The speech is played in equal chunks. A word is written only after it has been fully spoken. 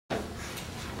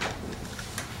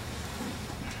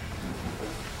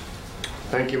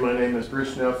Thank you. My name is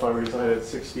Bruce Neff. I reside at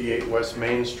 68 West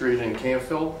Main Street in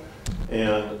Canfield,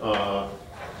 and I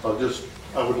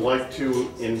would like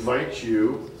to invite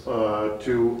you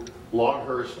to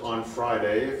Loghurst on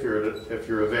Friday if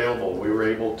you're available. We were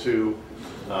able to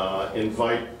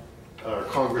invite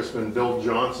Congressman Bill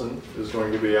Johnson is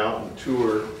going to be out and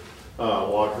tour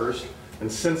Loghurst,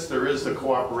 and since there is the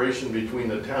cooperation between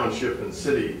the township and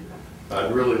city,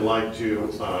 I'd really like to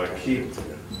keep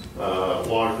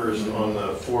Loghurst on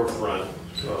the forefront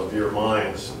of your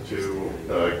minds to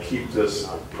keep this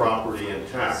property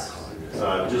intact.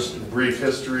 Just a brief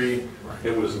history,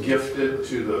 it was gifted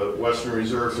to the Western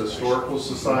Reserve Historical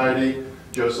Society.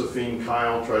 Josephine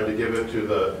Kyle tried to give it to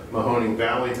the Mahoning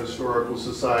Valley Historical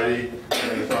Society,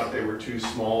 and they thought they were too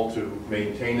small to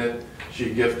maintain it.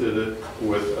 She gifted it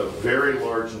with a very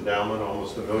large endowment,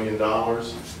 almost $1 million.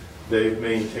 They've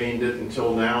maintained it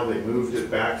until now. They moved it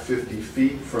back 50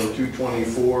 feet from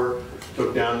 224,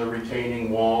 took down the retaining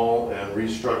wall and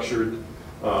restructured,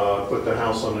 put the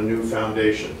house on a new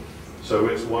foundation. So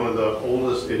it's one of the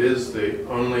oldest, it is the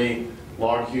only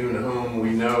log-hewn home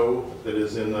we know that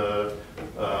is in the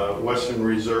Western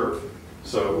Reserve.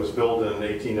 So it was built in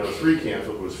 1803,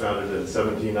 Canfield was founded in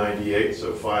 1798,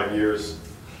 so 5 years.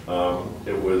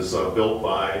 It was built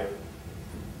by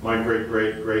my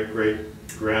great-great-great-great-grandfather,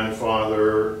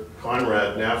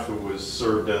 Conrad Neff, who was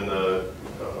served in the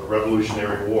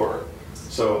Revolutionary War.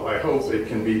 So I hope it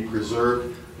can be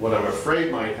preserved. What I'm afraid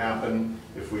might happen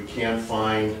if we can't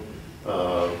find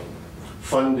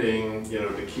funding,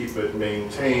 to keep it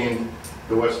maintained,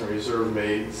 the Western Reserve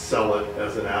may sell it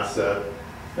as an asset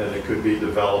and it could be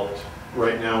developed.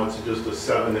 Right now it's just a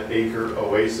 7-acre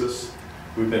oasis.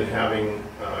 We've been having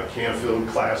Canfield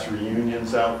class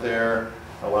reunions out there,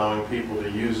 allowing people to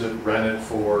use it, rent it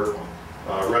for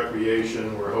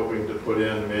recreation. We're hoping to put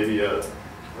in maybe an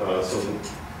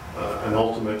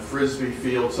ultimate frisbee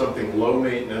field, something low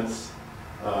maintenance,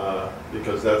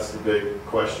 because that's the big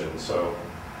question. So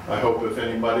I hope if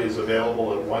anybody is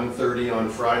available at 1:30 on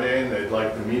Friday and they'd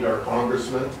like to meet our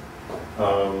congressman,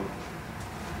 I'll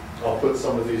put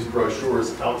some of these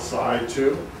brochures outside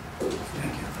too.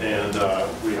 Thank you. And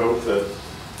we hope that.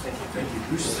 Thank you,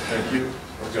 Bruce. Thank you.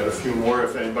 I've got a few more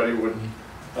if anybody would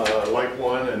like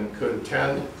one and could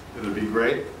attend. It would be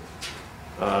great.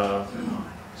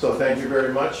 So thank you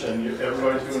very much, and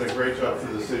everybody's doing a great job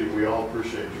for the city. We all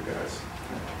appreciate you guys.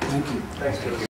 Thank you. Thanks, Joe.